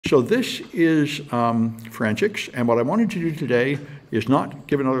So this is forensics, and what I wanted to do today is not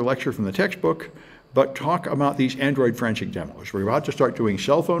give another lecture from the textbook, but talk about these Android forensic demos. We're about to start doing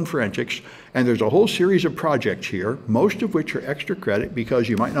cell phone forensics, and there's a whole series of projects here, most of which are extra credit because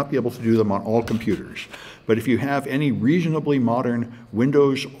you might not be able to do them on all computers. But if you have any reasonably modern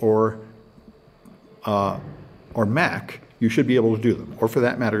Windows or Mac, you should be able to do them, or for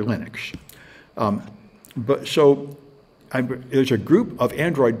that matter, Linux. There's a group of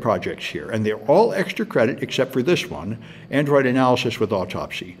Android projects here, and they're all extra credit except for this one, Android Analysis with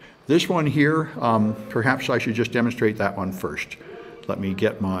Autopsy. This one here, perhaps I should just demonstrate that one first. Let me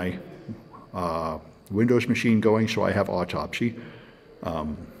get my Windows machine going so I have Autopsy.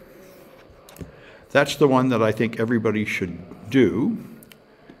 That's the one that I think everybody should do.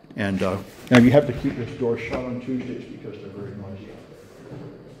 And now you have to keep this door shut on Tuesdays because they're very noisy out there.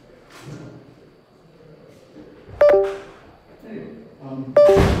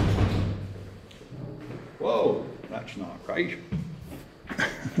 Whoa, that's not right.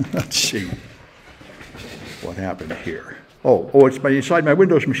 Let's see what happened here. Oh, it's inside my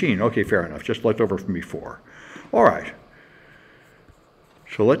Windows machine. Okay, fair enough. Just left over from before. All right.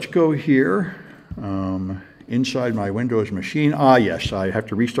 So let's go here. Inside my Windows machine. Ah, yes, I have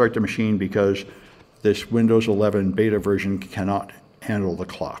to restart the machine because this Windows 11 beta version cannot handle the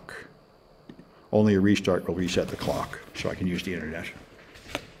clock. Only a restart will reset the clock, so I can use the internet.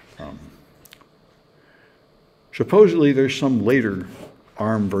 Supposedly there's some later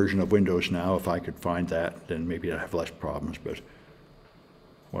ARM version of Windows now. If I could find that, then maybe I'd have less problems, but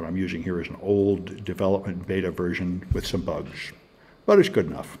what I'm using here is an old development beta version with some bugs, but it's good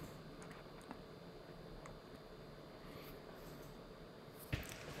enough.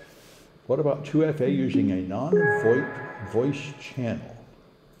 What about 2FA using a non-VoIP voice channel?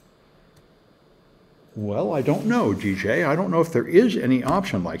 Well, I don't know, GJ. I don't know if there is any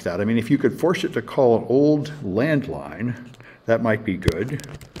option like that. I mean, if you could force it to call an old landline, that might be good.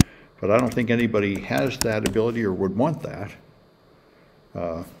 But I don't think anybody has that ability or would want that.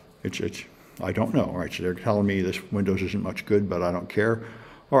 I don't know. All right, so they're telling me this Windows isn't much good, but I don't care.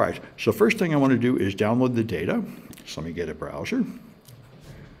 All right, so first thing I want to do is download the data. So let me get a browser.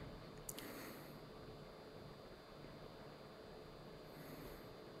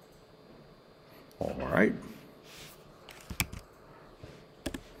 All right.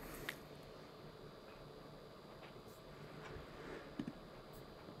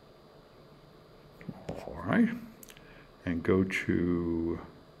 All right. And go to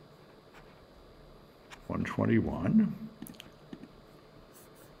 121.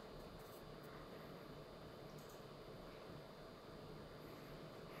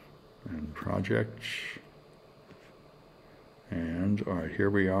 And projects. And all right,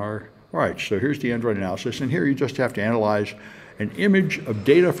 here we are. All right, so here's the Android analysis, and here you just have to analyze an image of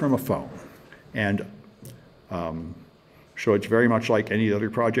data from a phone. And so it's very much like any other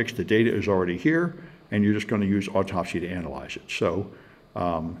projects. The data is already here, and you're just going to use Autopsy to analyze it. So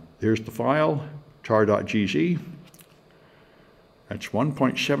here's the file, tar.gz. That's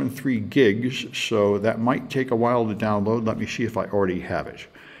 1.73 gigs, so that might take a while to download. Let me see if I already have it.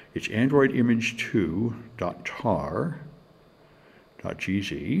 It's Android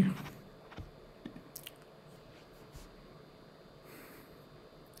image2.tar.gz.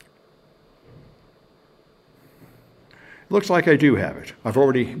 Looks like I do have it. I've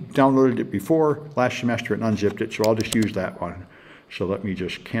already downloaded it before last semester and unzipped it, so I'll just use that one. So let me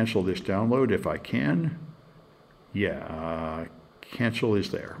just cancel this download if I can. Yeah, cancel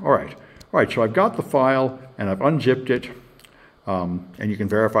is there. All right, so I've got the file and I've unzipped it, and you can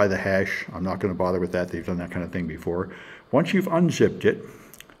verify the hash. I'm not going to bother with that. They've done that kind of thing before. Once you've unzipped it,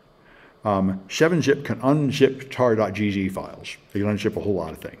 7-zip can unzip tar.gz files. They can unzip a whole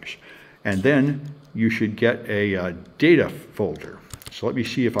lot of things. And then you should get a data folder. So let me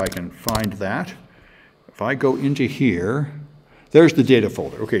see if I can find that. If I go into here, there's the data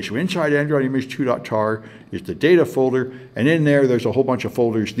folder. Okay, so inside Android image2.tar is the data folder, and in there's a whole bunch of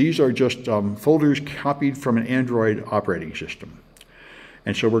folders. These are just folders copied from an Android operating system.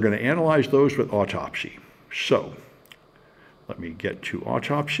 And so we're going to analyze those with Autopsy. So let me get to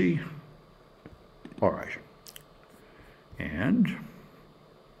Autopsy. All right. And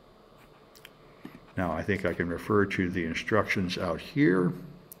now I think I can refer to the instructions out here.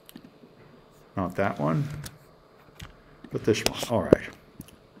 Not that one, but this one. All right.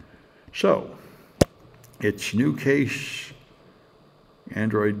 So it's new case,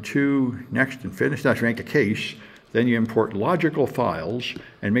 Android 2, next and finish. That's rank a case. Then you import logical files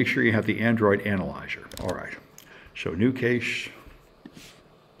and make sure you have the Android analyzer. All right. So new case,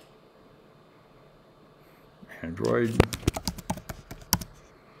 Android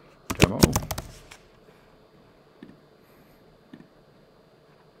demo.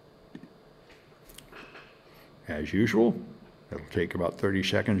 As usual, it'll take about 30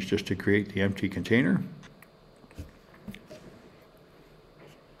 seconds just to create the empty container.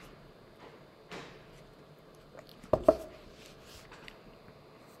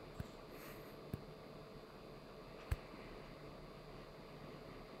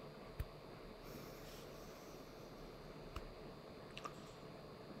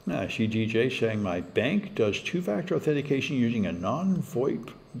 I see DJ saying my bank does two-factor authentication using a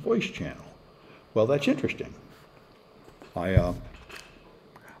non-VoIP voice channel. Well, that's interesting.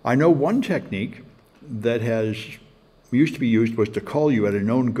 I know one technique that used to be used was to call you at a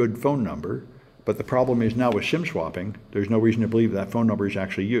known good phone number, but the problem is now with SIM swapping, there's no reason to believe that phone number is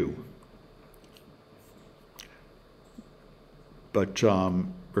actually you. But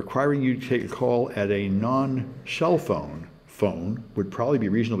requiring you to take a call at a non-cell phone would probably be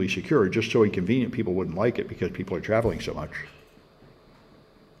reasonably secure, just so inconvenient people wouldn't like it because people are traveling so much.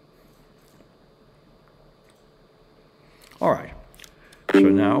 All right, so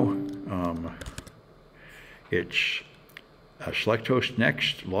now it's select host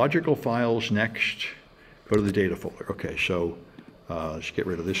next, logical files next, go to the data folder. Okay, so let's get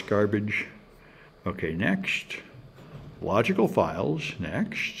rid of this garbage. Okay, next, logical files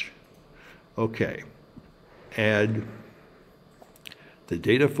next. Okay, add the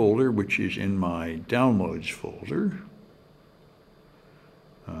data folder, which is in my downloads folder.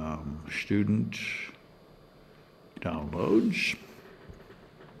 Student downloads.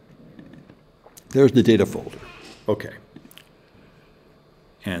 There's the data folder. Okay.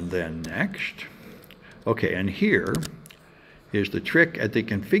 And then next. Okay, and here is the trick at the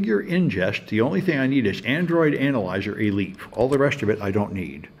configure ingest. The only thing I need is Android Analyzer Elite. All the rest of it I don't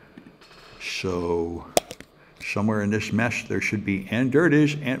need. So somewhere in this mess there should be, and there it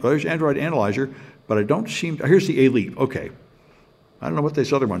is, and there's Android Analyzer, but I don't seem to, here's the Elite. Okay. I don't know what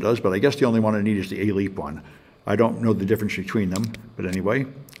this other one does, but I guess the only one I need is the Elite one. I don't know the difference between them, but anyway,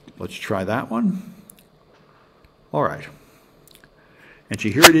 let's try that one. All right. And see,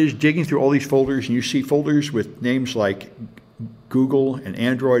 here it is digging through all these folders, and you see folders with names like Google and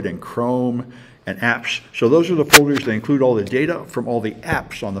Android and Chrome and apps. So those are the folders that include all the data from all the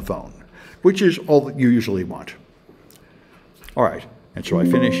apps on the phone, which is all that you usually want. All right, and so I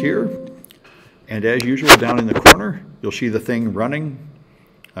finish here, and as usual, down in the corner, you'll see the thing running.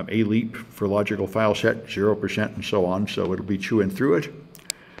 Elite for logical file set, 0% and so on, so it'll be chewing through it.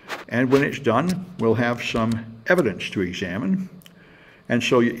 And when it's done, we'll have some evidence to examine. And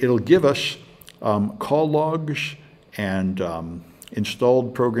so it'll give us call logs and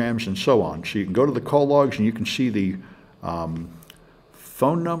installed programs and so on. So you can go to the call logs and you can see the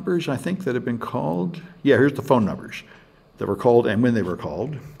phone numbers, I think, that have been called. Yeah, here's the phone numbers that were called and when they were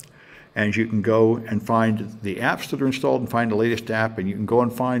called. And you can go and find the apps that are installed and find the latest app, and you can go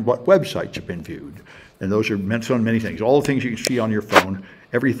and find what websites have been viewed. And those are meant on many things. All the things you can see on your phone,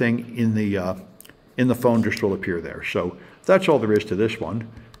 everything in the phone just will appear there. So that's all there is to this one.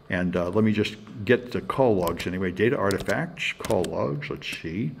 And let me just get the call logs anyway. Data artifacts, call logs, let's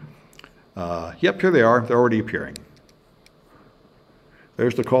see. Yep, here they are. They're already appearing.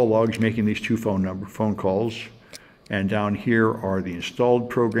 There's the call logs making these two phone calls. And down here are the installed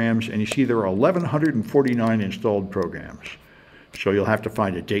programs, and you see there are 1,149 installed programs. So you'll have to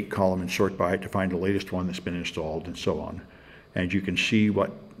find a date column and sort by it to find the latest one that's been installed and so on. And you can see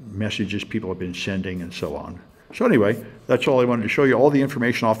what messages people have been sending and so on. So anyway, that's all I wanted to show you. All the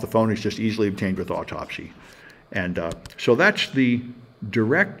information off the phone is just easily obtained with Autopsy. And so that's the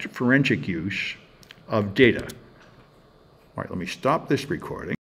direct forensic use of data. All right, let me stop this recording.